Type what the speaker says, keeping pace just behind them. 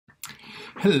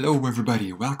Hello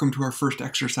everybody, welcome to our first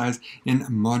exercise in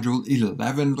Module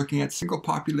 11 looking at single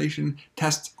population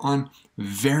tests on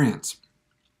variance.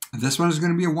 This one is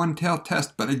going to be a one-tail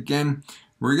test, but again,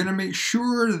 we're going to make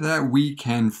sure that we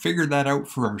can figure that out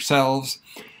for ourselves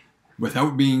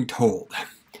without being told.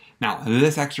 Now,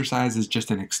 this exercise is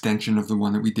just an extension of the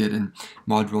one that we did in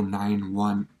Module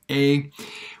 9.1a,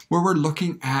 where we're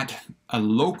looking at a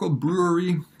local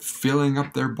brewery filling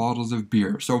up their bottles of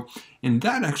beer. So in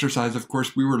that exercise, of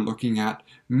course, we were looking at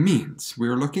means. We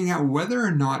were looking at whether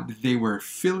or not they were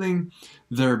filling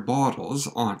their bottles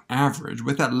on average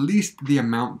with at least the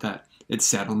amount that it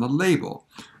said on the label.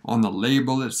 On the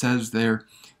label, it says there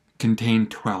contain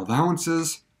 12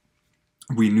 ounces.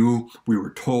 We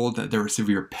were told that there were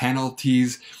severe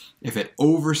penalties if it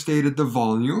overstated the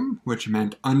volume, which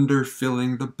meant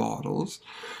underfilling the bottles.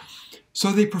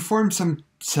 So they performed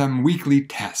some weekly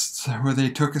tests where they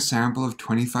took a sample of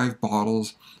 25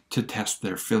 bottles to test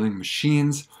their filling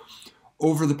machines.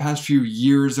 Over the past few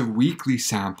years of weekly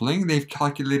sampling, they've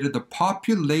calculated the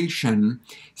population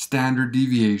standard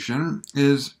deviation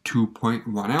is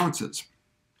 2.1 ounces.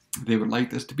 They would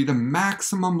like this to be the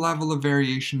maximum level of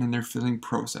variation in their filling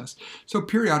process. So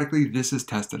periodically this is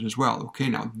tested as well. Okay,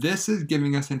 now this is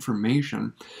giving us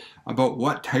information about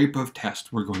what type of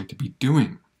test we're going to be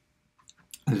doing.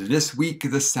 This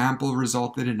week, the sample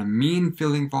resulted in a mean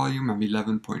filling volume of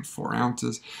 11.4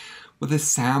 ounces with a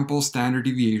sample standard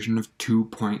deviation of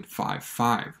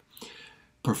 2.55.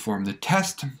 Perform the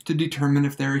test to determine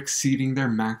if they're exceeding their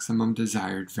maximum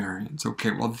desired variance.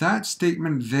 Okay, well that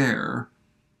statement there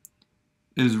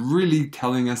is really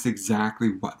telling us exactly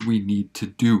what we need to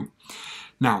do.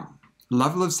 Now,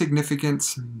 level of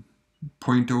significance,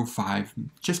 0.05.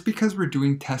 Just because we're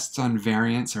doing tests on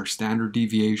variance or standard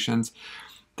deviations,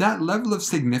 that level of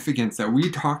significance that we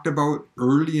talked about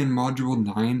early in Module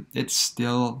 9, it's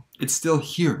still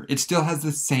here. It still has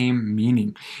the same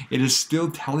meaning. It is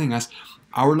still telling us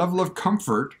our level of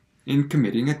comfort in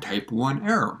committing a type 1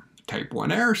 error. Type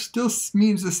 1 error still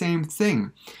means the same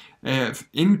thing.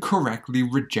 Incorrectly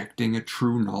rejecting a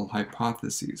true null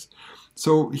hypothesis.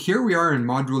 So here we are in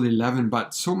Module 11,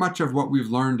 but so much of what we've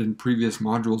learned in previous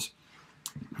modules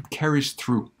carries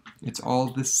through. It's all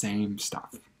the same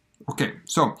stuff. Okay,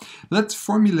 so let's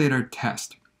formulate our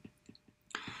test.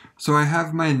 So I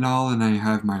have my null and I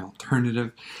have my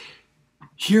alternative.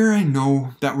 Here I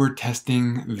know that we're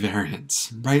testing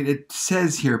variance, right? It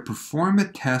says here, perform a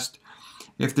test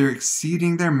if they're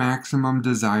exceeding their maximum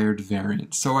desired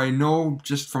variance. So I know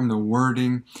just from the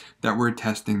wording that we're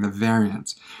testing the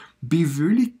variance. Be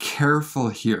really careful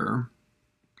here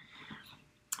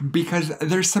because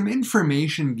there's some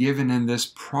information given in this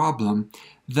problem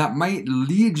that might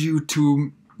lead you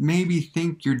to maybe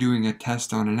think you're doing a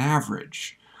test on an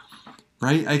average,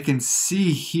 right? I can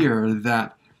see here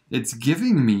that it's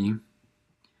giving me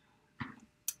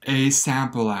a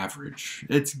sample average.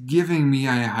 It's giving me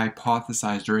a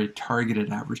hypothesized or a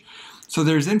targeted average. So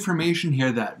there's information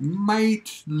here that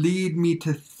might lead me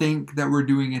to think that we're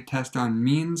doing a test on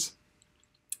means.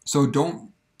 So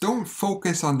don't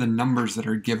focus on the numbers that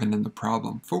are given in the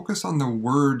problem. Focus on the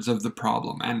words of the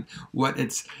problem and what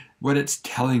it's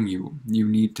telling you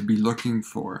need to be looking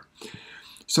for.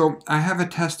 So I have a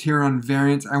test here on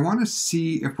variance. I want to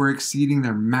see if we're exceeding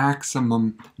their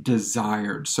maximum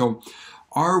desired. So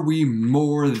are we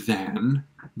more than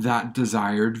that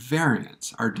desired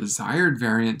variance? Our desired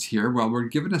variance here, well, we're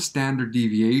given a standard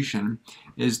deviation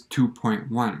is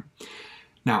 2.1.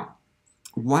 Now,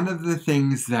 one of the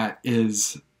things that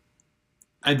is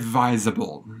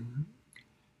advisable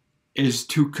is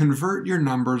to convert your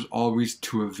numbers always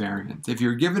to a variance. If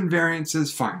you're given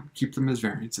variances, fine, keep them as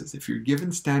variances. If you're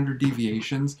given standard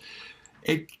deviations,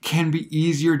 it can be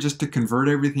easier just to convert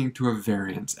everything to a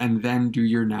variance and then do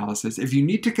your analysis. If you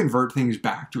need to convert things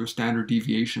back to a standard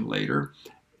deviation later,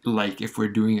 like if we're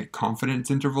doing a confidence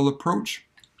interval approach,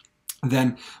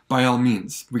 then by all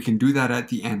means, we can do that at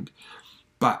the end.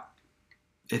 But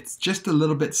it's just a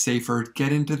little bit safer.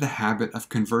 Get into the habit of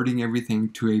converting everything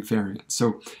to a variance.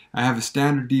 So I have a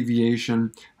standard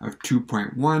deviation of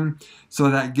 2.1,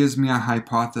 so that gives me a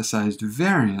hypothesized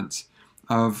variance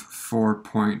of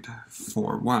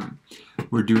 4.41.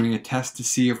 We're doing a test to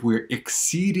see if we're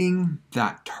exceeding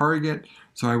that target.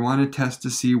 So I want to test to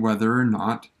see whether or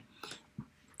not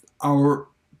our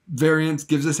variance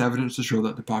gives us evidence to show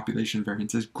that the population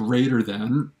variance is greater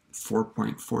than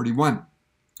 4.41.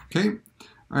 Okay,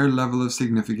 our level of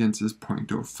significance is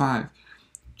 0.05.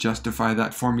 Justify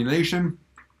that formulation.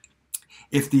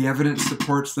 If the evidence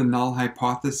supports the null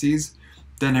hypotheses,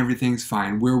 then everything's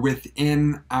fine. We're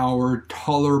within our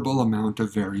tolerable amount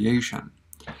of variation.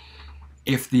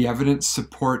 If the evidence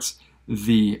supports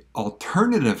the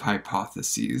alternative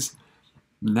hypotheses,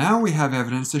 now we have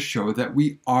evidence to show that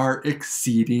we are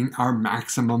exceeding our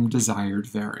maximum desired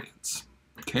variance.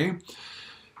 Okay,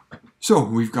 so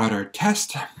we've got our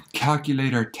test.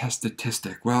 Calculate our test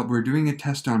statistic. Well, we're doing a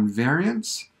test on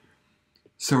variance,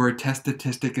 so our test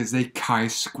statistic is a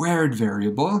chi-squared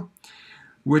variable,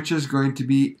 which is going to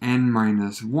be n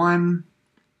minus 1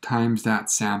 times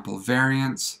that sample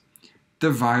variance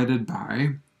divided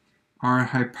by our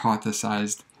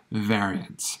hypothesized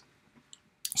variance.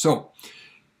 So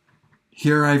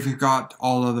here I've got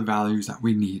all of the values that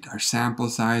we need. Our sample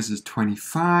size is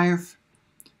 25.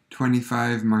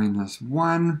 25 minus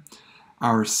 1.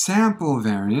 Our sample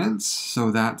variance, so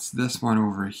that's this one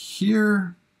over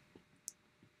here,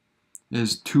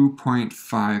 is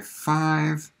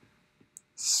 2.55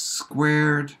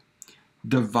 squared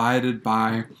divided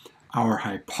by our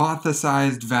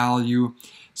hypothesized value.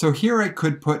 So here I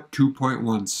could put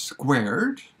 2.1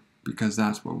 squared because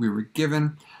that's what we were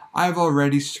given. I've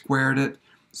already squared it,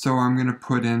 so I'm going to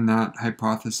put in that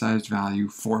hypothesized value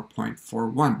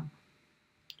 4.41.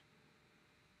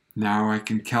 Now I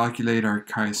can calculate our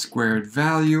chi-squared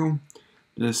value.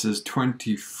 This is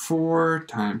 24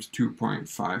 times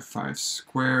 2.55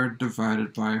 squared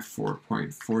divided by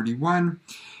 4.41.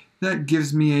 That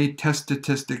gives me a test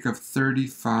statistic of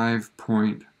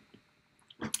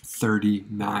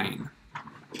 35.39.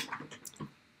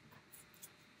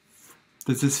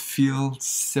 Does this feel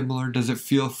similar? Does it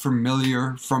feel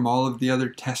familiar from all of the other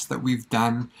tests that we've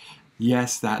done?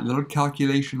 Yes, that little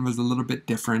calculation was a little bit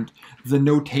different. The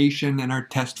notation in our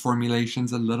test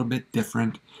formulation's a little bit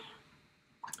different.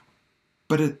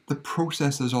 But the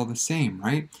process is all the same,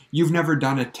 right? You've never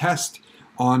done a test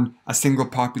on a single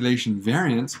population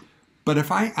variance, but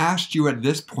if I asked you at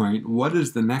this point, what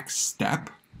is the next step?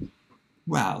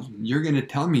 Well, you're going to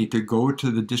tell me to go to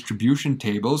the distribution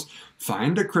tables,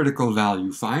 find a critical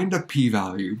value, find a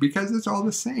p-value, because it's all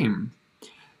the same.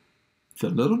 The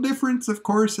little difference, of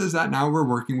course, is that now we're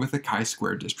working with a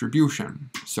chi-squared distribution.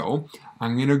 So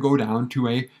I'm going to go down to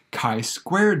a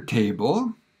chi-squared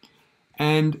table,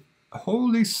 and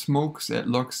holy smokes, it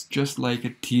looks just like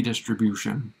a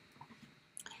t-distribution.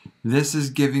 This is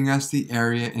giving us the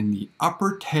area in the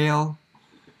upper tail,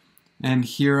 and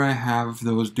here I have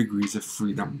those degrees of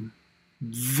freedom.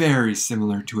 Very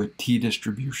similar to a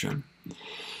t-distribution.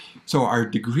 So our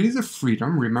degrees of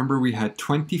freedom, remember we had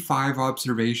 25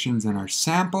 observations in our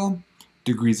sample.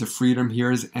 Degrees of freedom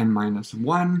here is n minus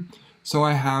 1. So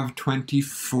I have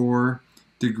 24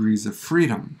 degrees of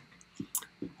freedom.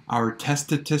 Our test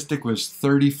statistic was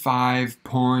 35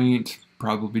 point,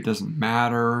 probably doesn't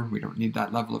matter. We don't need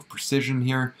that level of precision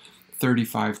here.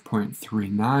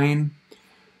 35.39.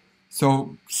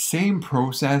 So same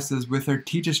process as with our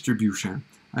t-distribution.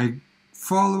 I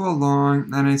follow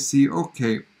along and I see,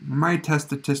 okay, my test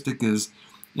statistic is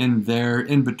in there,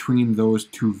 in between those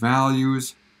two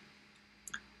values.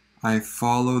 I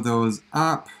follow those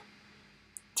up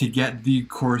to get the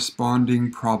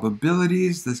corresponding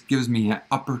probabilities. This gives me an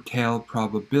upper tail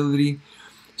probability.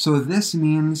 So this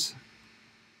means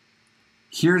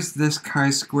here's this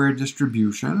chi-square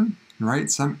distribution, right?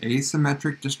 Some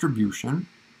asymmetric distribution.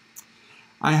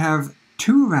 I have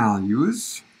two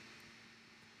values.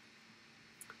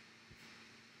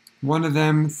 One of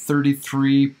them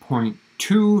 33.2,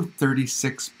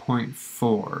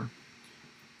 36.4.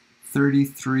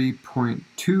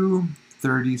 33.2,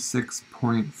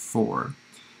 36.4.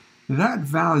 That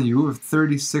value of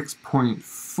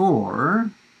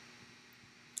 36.4,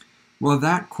 well,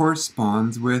 that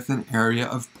corresponds with an area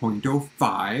of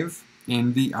 0.05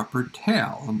 in the upper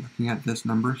tail. I'm looking at this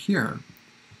number here.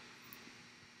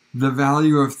 The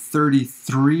value of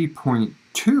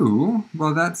 33.2,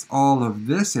 well, that's all of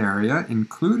this area,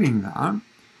 including that.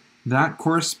 That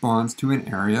corresponds to an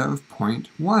area of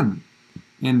 0.1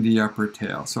 in the upper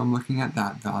tail. So I'm looking at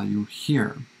that value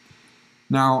here.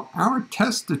 Now, our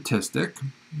test statistic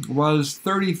was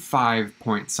 35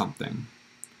 point something.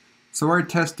 So our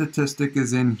test statistic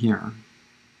is in here,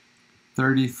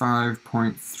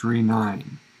 35.39.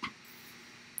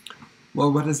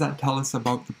 Well, what does that tell us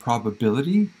about the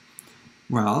probability?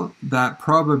 Well, that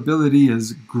probability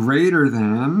is greater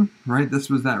than, right, this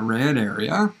was that red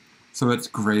area, so it's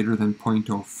greater than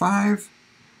 0.05,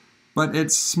 but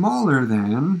it's smaller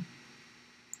than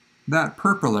that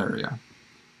purple area,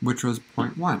 which was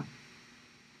 0.1.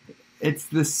 It's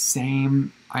the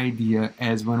same idea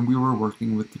as when we were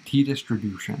working with the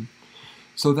t-distribution.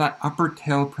 So that upper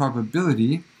tail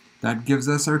probability, that gives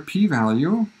us our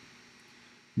p-value,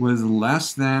 was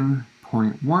less than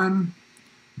 0.1,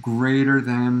 greater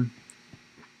than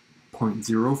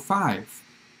 0.05.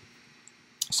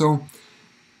 So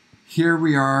here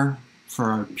we are for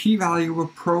our p-value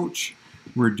approach.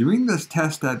 We're doing this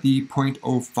test at the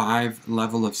 0.05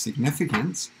 level of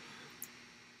significance.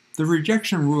 The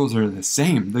rejection rules are the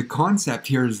same. The concept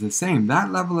here is the same.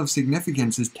 That level of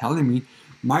significance is telling me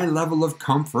my level of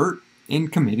comfort in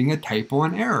committing a typo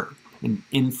and error,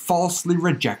 in falsely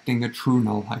rejecting a true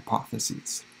null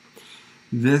hypothesis.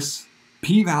 This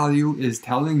p-value is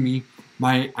telling me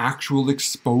my actual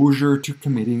exposure to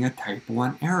committing a typo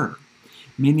and error,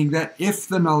 meaning that if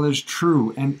the null is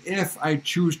true and if I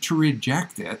choose to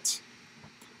reject it,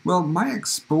 well, my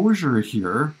exposure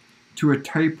here to a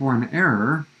typo and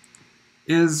error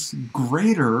is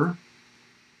greater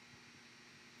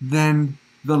than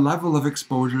the level of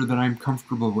exposure that I'm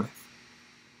comfortable with.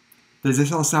 Does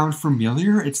this all sound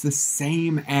familiar? It's the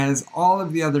same as all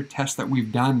of the other tests that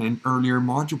we've done in earlier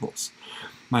modules.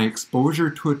 My exposure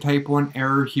to a typo and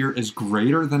error here is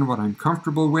greater than what I'm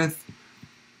comfortable with.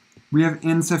 We have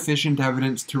insufficient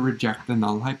evidence to reject the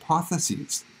null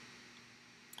hypotheses.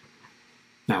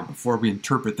 Now, before we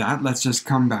interpret that, let's just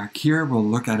come back here. We'll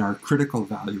look at our critical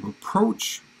value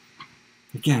approach.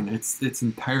 Again, it's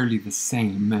entirely the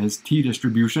same as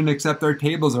t-distribution, except our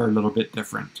tables are a little bit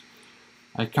different.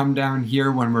 I come down here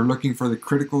when we're looking for the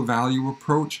critical value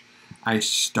approach. I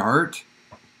start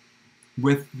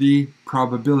with the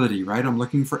probability, right? I'm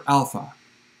looking for alpha.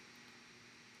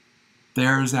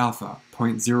 There's alpha,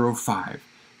 0.05.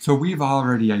 So we've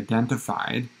already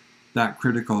identified that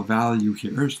critical value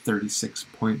here is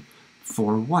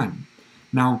 36.41.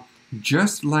 Now,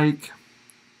 just like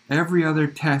every other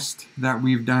test that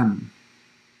we've done,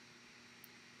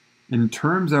 in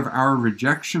terms of our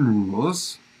rejection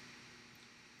rules,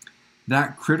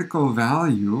 that critical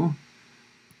value,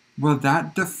 well,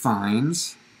 that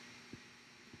defines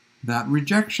that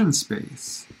rejection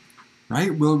space,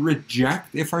 right? We'll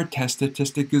reject if our test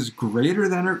statistic is greater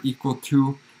than or equal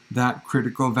to that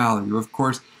critical value. Of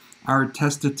course, our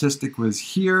test statistic was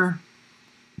here,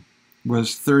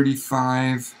 was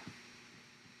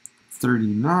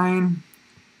 35.39.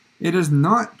 It is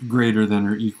not greater than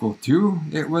or equal to,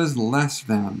 it was less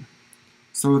than.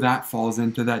 So that falls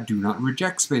into that do not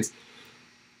reject space.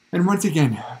 And once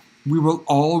again, we will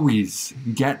always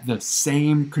get the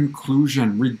same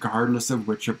conclusion regardless of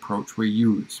which approach we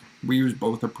use. We use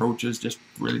both approaches just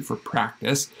really for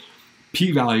practice.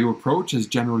 P-value approach is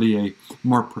generally a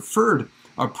more preferred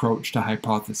approach to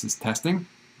hypothesis testing.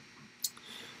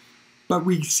 But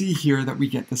we see here that we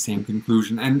get the same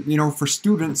conclusion. And you know, for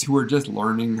students who are just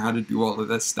learning how to do all of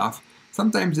this stuff,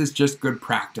 sometimes it's just good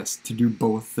practice to do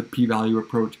both the p-value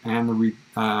approach and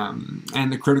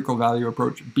the critical value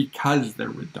approach because they're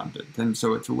redundant. And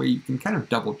so it's a way you can kind of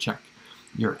double check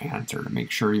your answer to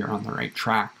make sure you're on the right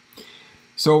track.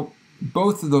 So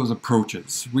both of those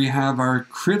approaches, we have our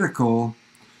critical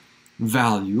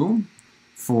value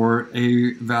for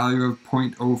a value of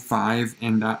 0.05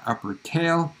 in that upper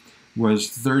tail was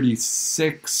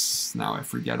 36, now I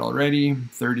forget already,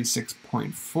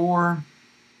 36.4.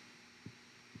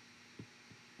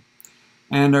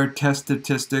 And our test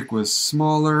statistic was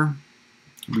smaller.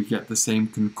 We get the same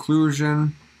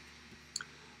conclusion.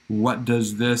 What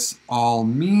does this all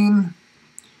mean?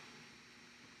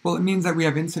 Well, it means that we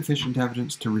have insufficient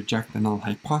evidence to reject the null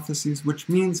hypotheses, which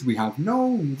means we have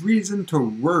no reason to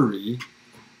worry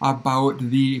about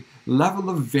the level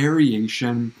of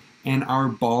variation in our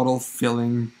bottle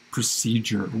filling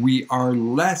procedure. We are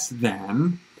less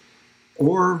than,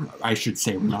 or I should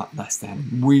say we're not less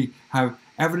than, we have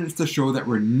evidence to show that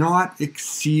we're not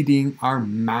exceeding our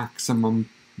maximum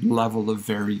level of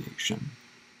variation.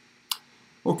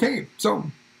 Okay, so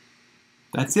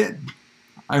that's it.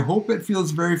 I hope it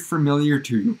feels very familiar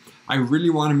to you. I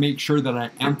really want to make sure that I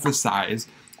emphasize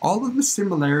all of the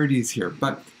similarities here,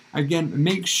 but again,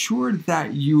 make sure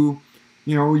that you're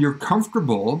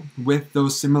comfortable with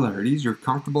those similarities, you're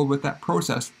comfortable with that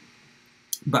process,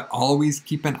 but always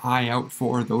keep an eye out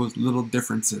for those little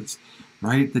differences,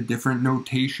 right? The different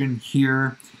notation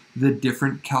here, the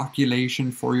different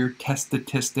calculation for your test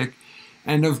statistic,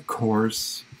 and of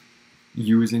course,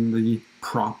 using the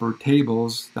proper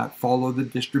tables that follow the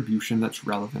distribution that's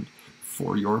relevant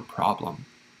for your problem.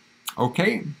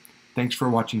 Okay, thanks for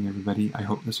watching, everybody. I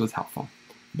hope this was helpful.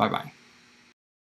 Bye-bye.